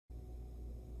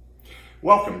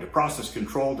Welcome to Process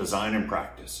Control Design and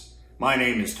Practice. My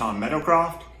name is Tom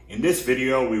Meadowcroft. In this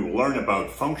video, we will learn about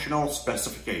functional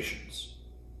specifications.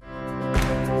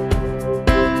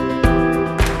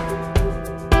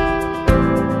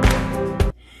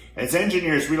 As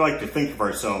engineers, we like to think of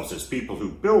ourselves as people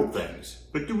who build things,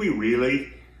 but do we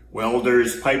really?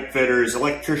 Welders, pipe fitters,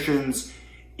 electricians,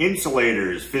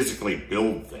 insulators physically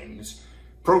build things.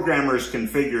 Programmers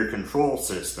configure control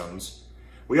systems.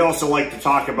 We also like to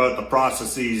talk about the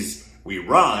processes we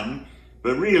run,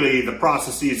 but really the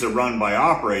processes are run by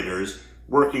operators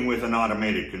working with an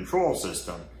automated control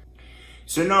system.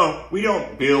 So no, we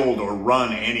don't build or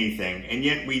run anything, and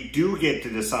yet we do get to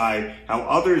decide how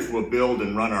others will build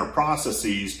and run our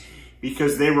processes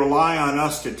because they rely on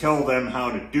us to tell them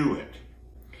how to do it.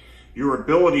 Your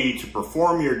ability to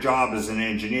perform your job as an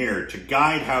engineer, to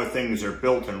guide how things are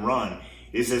built and run,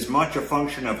 is as much a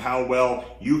function of how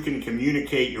well you can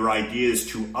communicate your ideas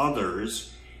to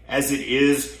others as it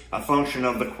is a function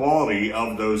of the quality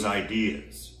of those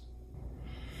ideas.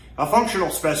 A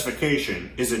functional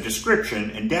specification is a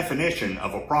description and definition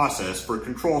of a process for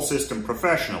control system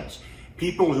professionals,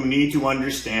 people who need to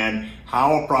understand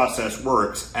how a process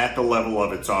works at the level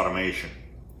of its automation.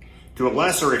 To a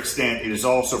lesser extent, it is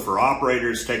also for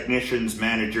operators, technicians,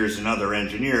 managers, and other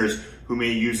engineers who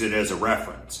may use it as a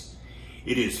reference.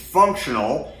 It is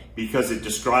functional because it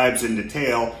describes in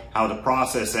detail how the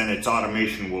process and its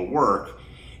automation will work,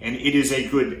 and it is a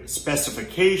good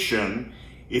specification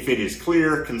if it is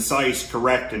clear, concise,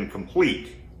 correct, and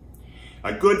complete.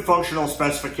 A good functional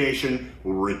specification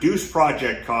will reduce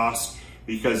project costs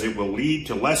because it will lead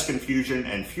to less confusion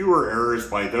and fewer errors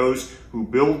by those who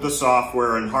build the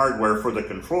software and hardware for the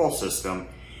control system,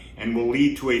 and will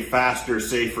lead to a faster,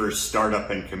 safer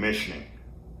startup and commissioning.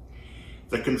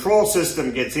 The control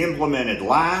system gets implemented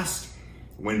last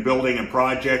when building a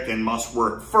project and must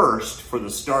work first for the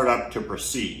startup to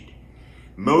proceed.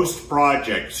 Most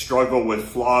projects struggle with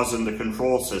flaws in the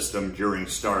control system during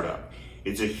startup.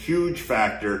 It's a huge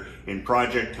factor in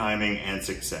project timing and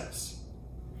success.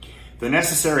 The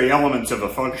necessary elements of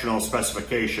a functional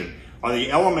specification are the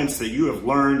elements that you have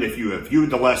learned if you have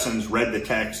viewed the lessons, read the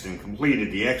text, and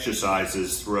completed the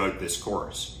exercises throughout this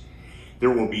course.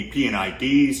 There will be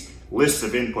P&IDs, lists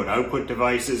of input-output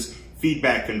devices,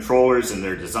 feedback controllers and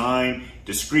their design,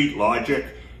 discrete logic,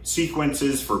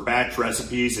 sequences for batch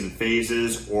recipes and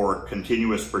phases or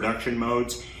continuous production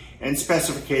modes, and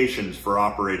specifications for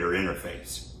operator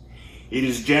interface. It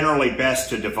is generally best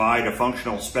to divide a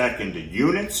functional spec into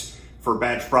units for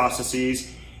batch processes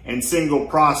and single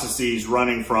processes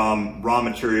running from raw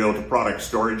material to product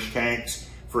storage tanks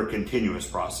for continuous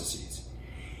processes.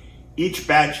 Each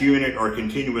batch unit or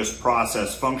continuous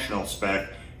process functional spec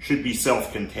should be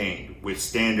self-contained with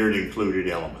standard included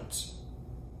elements.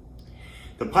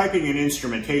 The piping and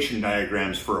instrumentation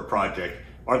diagrams for a project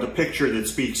are the picture that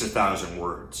speaks 1,000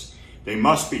 words. They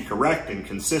must be correct and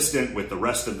consistent with the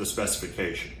rest of the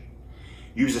specification.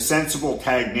 Use a sensible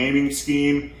tag naming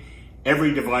scheme.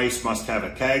 Every device must have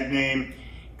a tag name.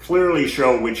 Clearly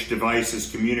show which devices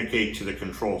communicate to the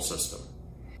control system.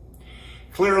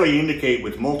 Clearly indicate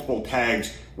with multiple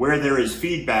tags where there is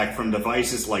feedback from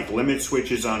devices like limit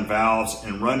switches on valves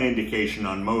and run indication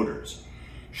on motors.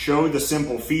 Show the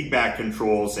simple feedback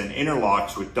controls and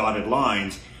interlocks with dotted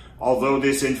lines, although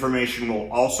this information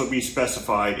will also be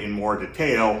specified in more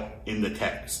detail in the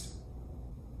text.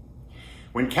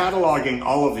 When cataloging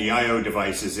all of the I/O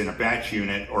devices in a batch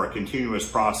unit or a continuous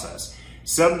process,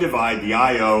 subdivide the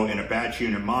I/O in a batch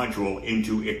unit module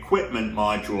into equipment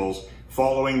modules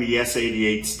following the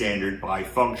S88 standard by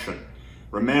function.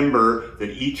 Remember that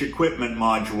each equipment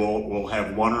module will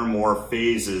have one or more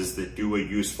phases that do a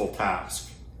useful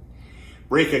task.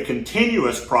 Break a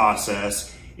continuous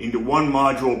process into one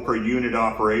module per unit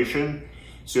operation.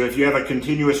 So if you have a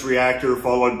continuous reactor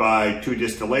followed by 2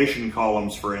 distillation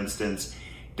columns, for instance,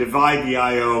 divide the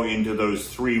I/O into those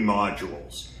 3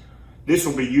 modules. This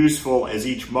will be useful as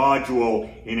each module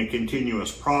in a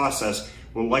continuous process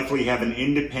will likely have an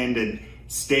independent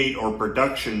state or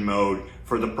production mode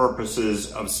for the purposes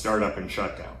of startup and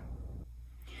shutdown.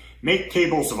 Make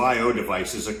tables of I/O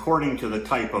devices according to the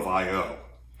type of I/O.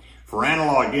 For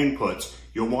analog inputs,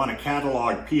 you'll want a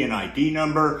catalog P&ID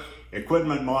number,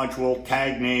 equipment module,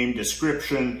 tag name,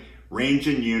 description, range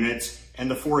in units,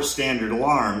 and the 4 standard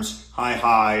alarms, high,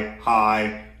 high,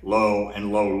 high, low,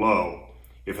 and low, low.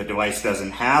 If a device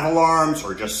doesn't have alarms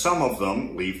or just some of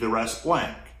them, leave the rest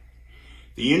blank.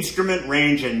 The instrument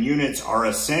range and units are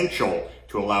essential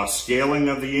to allow scaling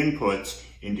of the inputs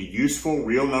into useful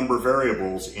real number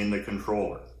variables in the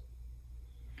controller.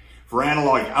 For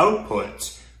analog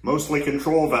outputs, mostly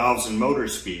control valves and motor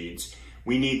speeds,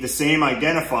 we need the same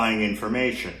identifying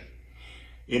information.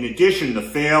 In addition, the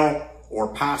fail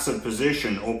or passive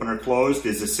position, open or closed,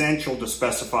 is essential to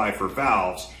specify for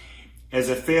valves, as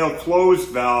a fail closed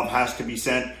valve has to be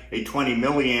sent a 20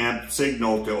 milliamp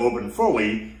signal to open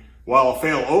fully, while a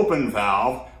fail open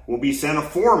valve will be sent a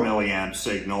 4 milliamp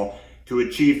signal to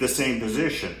achieve the same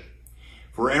position.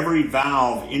 For every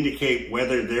valve, indicate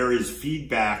whether there is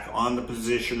feedback on the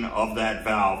position of that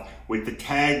valve with the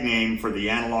tag name for the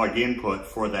analog input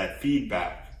for that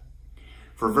feedback.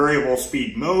 For variable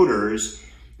speed motors,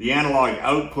 the analog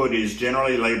output is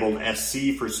generally labeled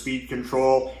SC for speed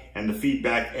control and the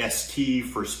feedback ST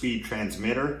for speed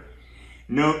transmitter.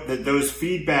 Note that those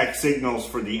feedback signals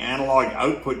for the analog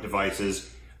output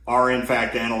devices are in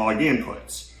fact analog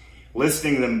inputs.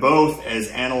 Listing them both as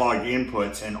analog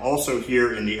inputs and also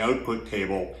here in the output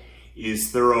table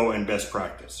is thorough and best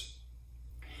practice.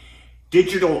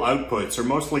 Digital outputs are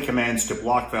mostly commands to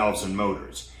block valves and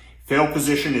motors. Fail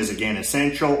position is again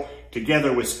essential,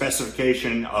 together with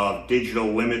specification of digital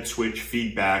limit switch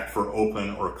feedback for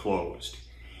open or closed.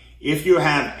 If you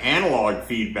have analog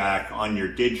feedback on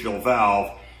your digital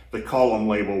valve, the column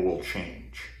label will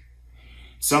change.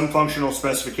 Some functional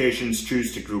specifications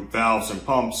choose to group valves and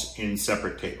pumps in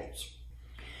separate tables.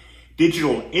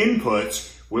 Digital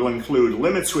inputs will include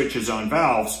limit switches on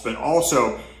valves, but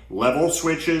also level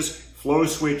switches, flow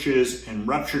switches, and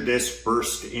rupture disc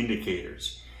burst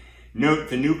indicators. Note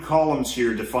the new columns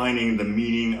here defining the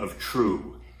meaning of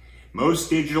true. Most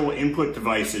digital input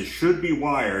devices should be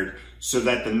wired so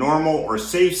that the normal or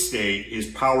safe state is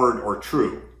powered or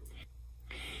true.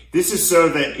 This is so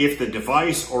that if the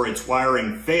device or its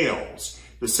wiring fails,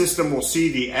 the system will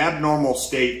see the abnormal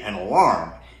state and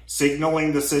alarm,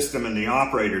 signaling the system and the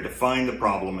operator to find the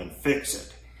problem and fix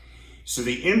it. So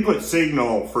the input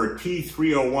signal for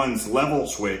T301's level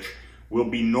switch will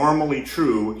be normally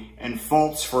true and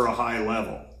false for a high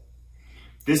level.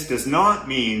 This does not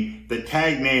mean the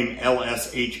tag name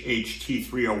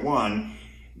LSHHT301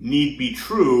 need be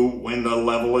true when the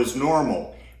level is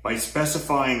normal. By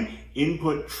specifying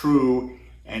input true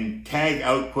and tag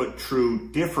output true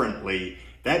differently,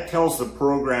 that tells the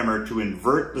programmer to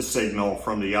invert the signal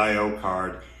from the I/O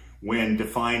card when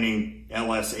defining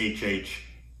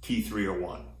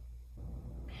LSHHT301.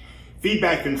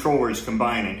 Feedback controllers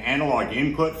combine an analog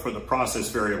input for the process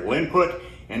variable input,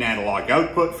 an analog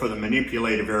output for the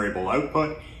manipulated variable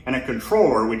output, and a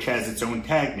controller which has its own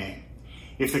tag name.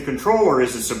 If the controller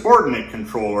is a subordinate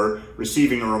controller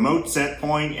receiving a remote set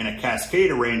point in a cascade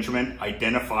arrangement,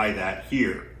 identify that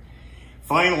here.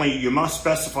 Finally, you must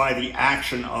specify the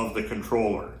action of the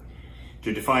controller.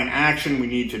 To define action, we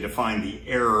need to define the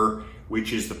error,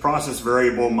 which is the process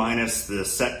variable minus the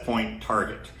set point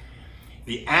target.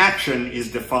 The action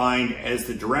is defined as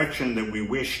the direction that we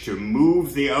wish to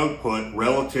move the output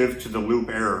relative to the loop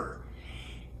error.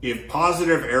 If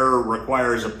positive error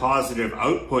requires a positive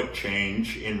output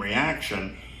change in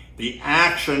reaction, the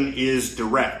action is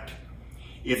direct.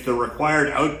 If the required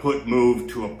output move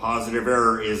to a positive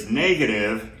error is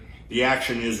negative, the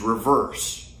action is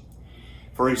reverse.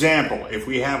 For example, if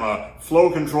we have a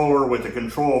flow controller with a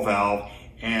control valve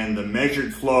and the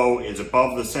measured flow is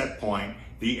above the set point,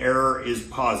 the error is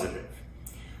positive.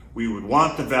 We would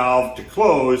want the valve to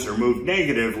close or move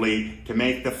negatively to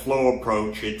make the flow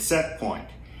approach its set point.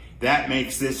 That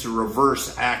makes this a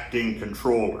reverse acting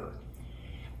controller.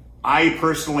 I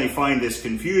personally find this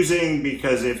confusing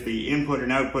because if the input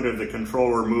and output of the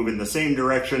controller move in the same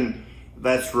direction,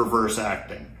 that's reverse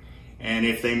acting. And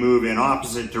if they move in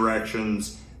opposite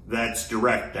directions, that's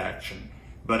direct action.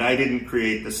 But I didn't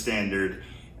create the standard.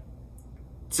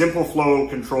 Simple flow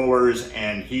controllers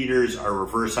and heaters are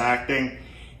reverse acting,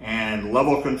 and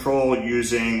level control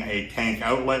using a tank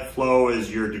outlet flow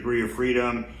as your degree of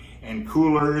freedom, and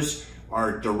coolers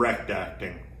are direct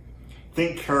acting.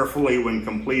 Think carefully when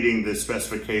completing this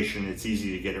specification, it's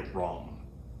easy to get it wrong.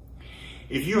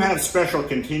 If you have special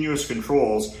continuous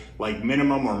controls like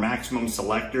minimum or maximum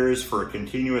selectors for a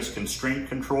continuous constraint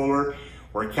controller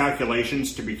or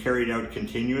calculations to be carried out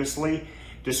continuously,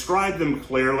 describe them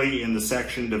clearly in the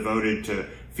section devoted to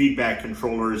feedback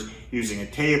controllers using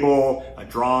a table, a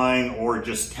drawing, or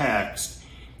just text.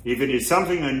 If it is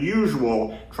something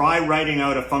unusual, try writing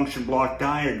out a function block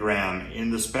diagram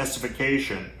in the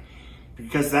specification,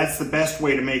 because that's the best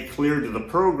way to make clear to the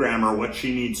programmer what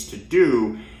she needs to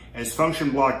do, as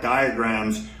function block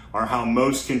diagrams are how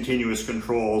most continuous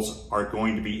controls are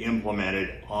going to be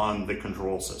implemented on the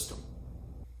control system.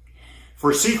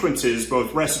 For sequences,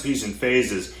 both recipes and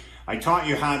phases, I taught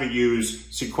you how to use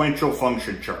sequential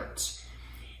function charts.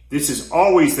 This is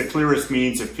always the clearest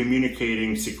means of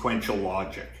communicating sequential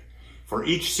logic. For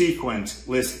each sequence,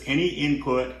 list any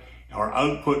input or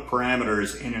output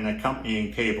parameters in an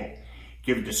accompanying table.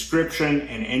 Give description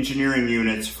and engineering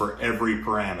units for every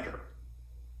parameter.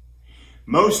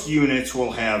 Most units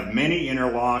will have many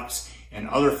interlocks and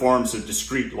other forms of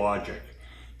discrete logic.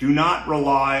 Do not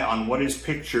rely on what is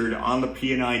pictured on the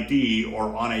P&ID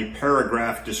or on a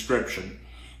paragraph description.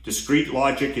 Discrete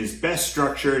logic is best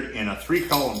structured in a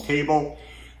 3-column table.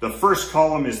 The first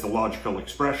column is the logical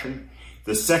expression.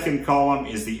 The second column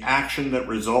is the action that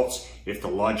results if the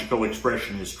logical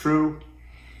expression is true.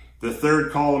 The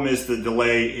third column is the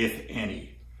delay, if any.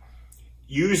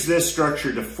 Use this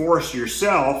structure to force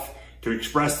yourself to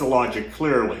express the logic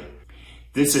clearly.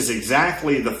 This is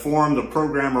exactly the form the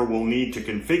programmer will need to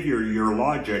configure your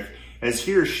logic, as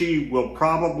he or she will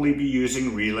probably be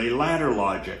using relay ladder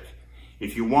logic.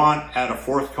 If you want, add a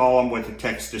 4th column with a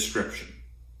text description.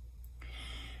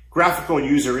 Graphical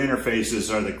user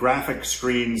interfaces are the graphic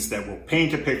screens that will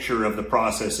paint a picture of the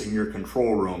process in your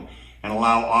control room and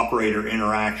allow operator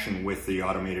interaction with the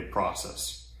automated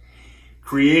process.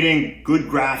 Creating good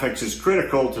graphics is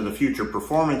critical to the future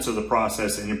performance of the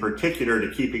process and in particular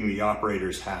to keeping the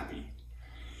operators happy.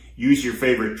 Use your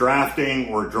favorite drafting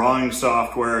or drawing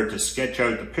software to sketch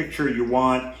out the picture you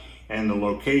want and the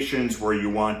locations where you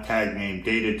want tag name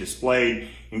data displayed,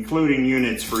 including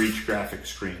units for each graphic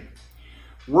screen.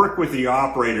 Work with the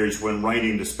operators when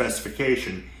writing the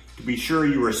specification to be sure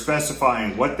you are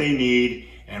specifying what they need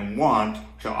and want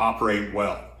to operate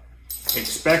well.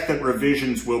 Expect that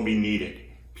revisions will be needed.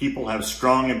 People have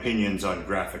strong opinions on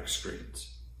graphic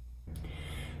screens.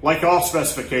 Like all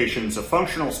specifications, a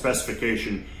functional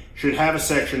specification should have a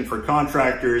section for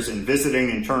contractors and visiting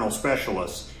internal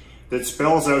specialists that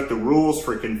spells out the rules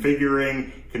for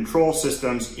configuring control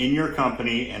systems in your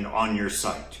company and on your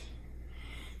site.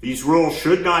 These rules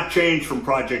should not change from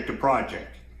project to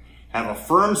project. Have a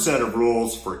firm set of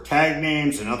rules for tag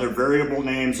names and other variable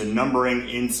names and numbering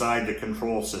inside the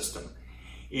control system.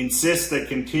 Insist that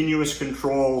continuous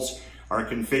controls are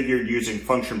configured using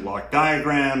function block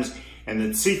diagrams and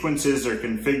that sequences are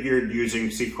configured using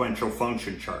sequential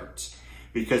function charts.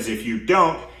 Because if you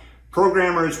don't,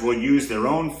 programmers will use their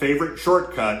own favorite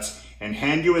shortcuts and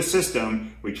hand you a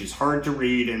system which is hard to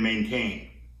read and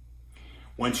maintain.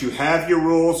 Once you have your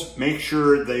rules, make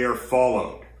sure they are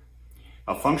followed.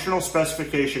 A functional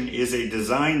specification is a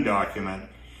design document,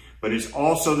 but is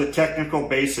also the technical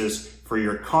basis for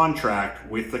your contract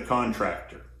with the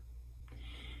contractor.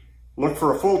 Look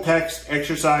for a full text,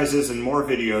 exercises, and more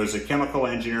videos at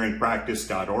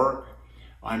chemicalengineeringpractice.org.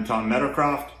 I'm Tom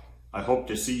Meadowcroft. I hope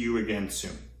to see you again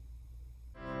soon.